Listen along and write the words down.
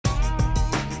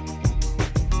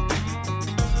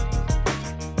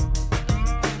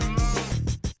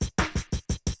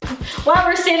Wow,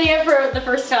 we're standing up for the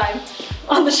first time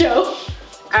on the show.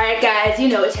 Alright guys, you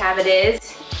know what time it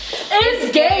is.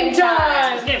 It's game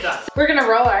time! It's game time. We're gonna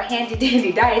roll our handy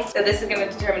dandy dice, so this is gonna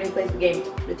determine who plays the game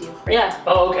with you. Right? Yeah.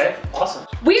 Oh, okay. Awesome.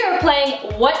 We are playing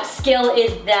What Skill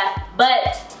Is That?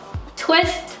 But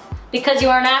twist, because you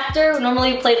are an actor,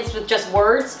 normally we play this with just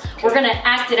words. Okay. We're gonna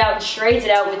act it out and charades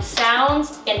it out with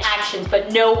sounds and actions,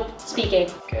 but no speaking.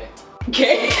 Okay.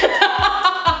 Okay.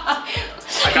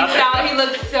 I got that. He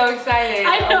looks so excited.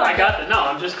 I know. I got that. No,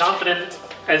 I'm just confident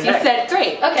as You heck. said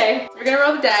great. Okay. We're gonna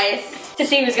roll the dice. To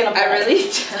see who's gonna play.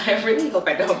 I really hope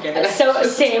I don't get it. So,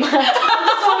 same.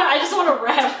 I just wanna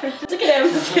rap. Look at him.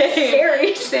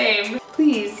 Scary. Same.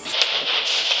 Please.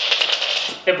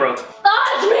 It broke.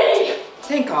 Ah, it's me!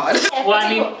 Thank God. Well, I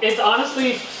mean, it's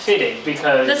honestly fitting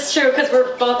because... That's true, because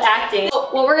we're both acting.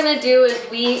 What we're gonna do is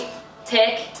we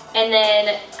pick, and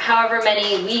then however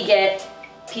many we get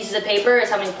pieces of paper is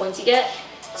how many points you get.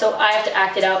 So I have to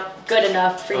act it out good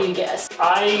enough for you to guess.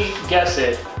 I guess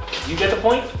it. You get the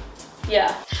point?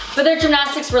 Yeah. But they're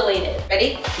gymnastics related.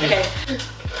 Ready? Okay.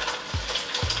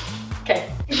 Okay.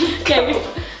 Okay.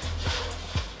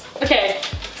 Okay.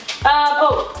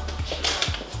 Oh.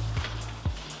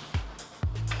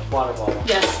 Water bottle.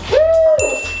 Yes. Woo!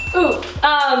 Ooh.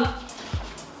 A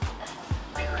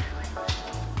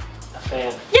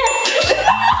fan. Yes!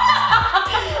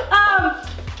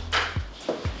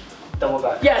 Double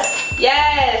back. Yes.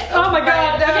 Yes. Oh my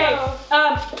God. No. Okay.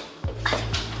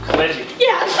 Wedgie.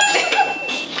 Yeah.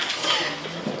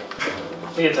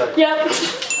 Leotard. Yep.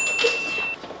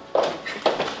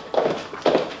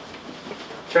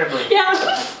 Trampoline. Yeah.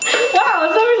 Wow,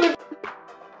 it's always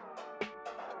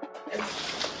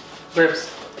Grips.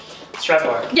 Strap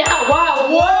bar. Yeah, wow.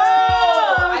 Whoa!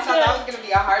 I thought Yeah. that was gonna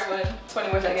be a hard one. 20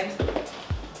 more seconds.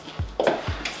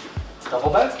 Double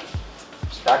bag.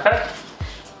 Backpack.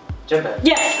 Gym bag.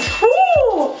 Yes.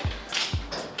 Woo!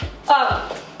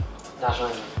 National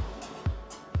anthem.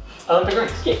 Olympic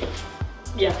rings.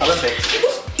 Yeah. Olympics.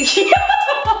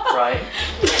 Right.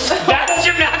 That's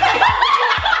gymnastics.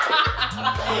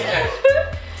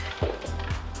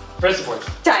 Wrist supports.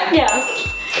 Time. Yeah.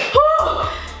 Woo!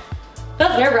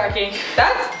 That's nerve-wracking.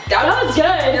 That was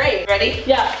good. great. Ready?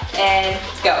 Yeah. And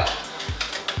go.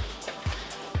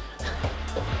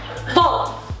 Vault.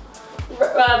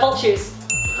 Vault shoes.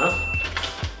 Huh?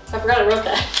 I forgot I wrote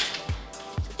that.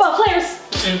 Vault players.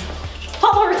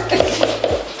 Vault horse.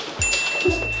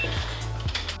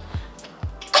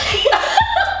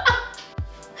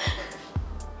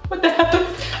 What the hell?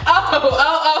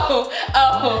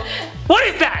 Oh. What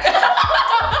is that?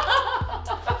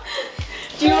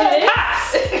 Do you know what it is?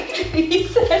 Pass. He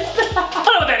said that. I don't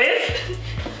know what that is.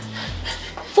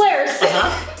 Flares.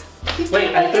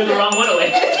 Wait, I threw the wrong one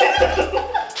away.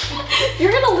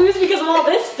 You're gonna lose because of all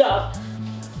this stuff.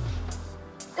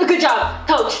 Good job,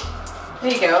 coach.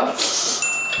 There you go.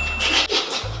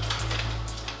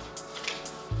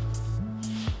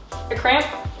 A cramp.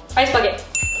 Ice bucket.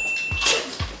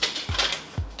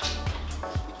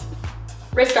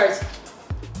 Wrist guards.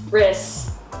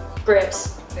 Wrists.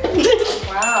 Grips.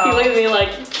 Wow. You look at me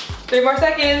like 3 more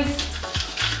seconds.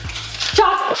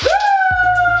 chalk.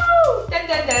 Woo! Dun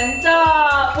dun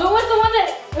dun. What was the one?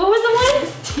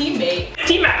 Teammate.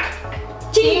 T-Mac.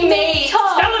 Teammate.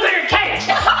 That looks like a K.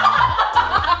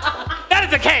 That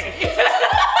is a K.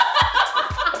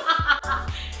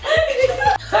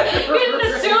 You didn't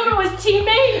assume it was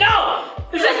teammate? No.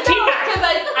 This is T-Mac. Because I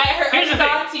heard Here's the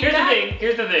saw thing. Teammate.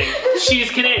 Here's the thing.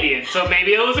 She's Canadian, so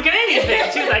maybe it was a Canadian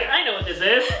thing. She was like, I know what this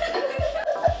is.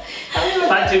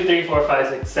 1, 2, 3, 4, 5,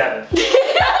 6, 7.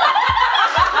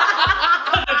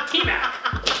 T-Mac.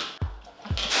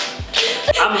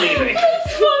 I'm leaving.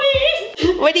 It's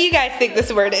funny. What do you guys think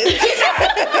this word is? It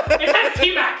says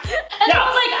T-Mac. And I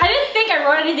was like, I didn't think I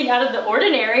wrote anything out of the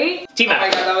ordinary. T-Mac. Oh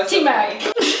my God, that was T-Mac.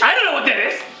 I don't know what that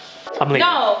is. I'm leaving.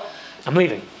 No. I'm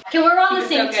leaving. Okay, we're on the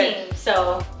He same was so good. team,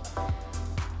 so.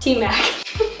 T-Mac.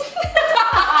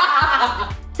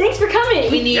 Thanks for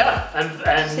coming. We need. Yeah, and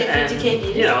 50K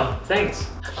views. you know, thanks.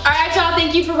 Alright y'all,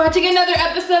 thank you for watching another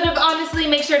episode of HonestLee.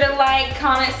 Make sure to like,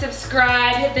 comment,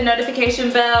 subscribe, hit the notification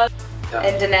bell. Yeah.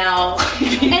 And Danell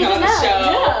being And on the Danell, show.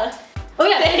 yeah. Oh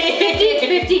yeah,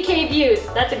 50K views.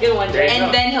 That's a good one, There you Jay. go.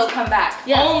 And then he'll come back.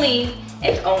 Yeah. Only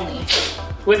and only.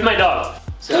 With my dog.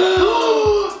 So.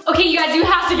 Okay, you guys, you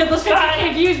have to get those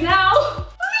 50K views now.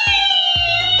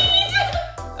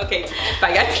 Okay,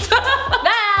 bye guys.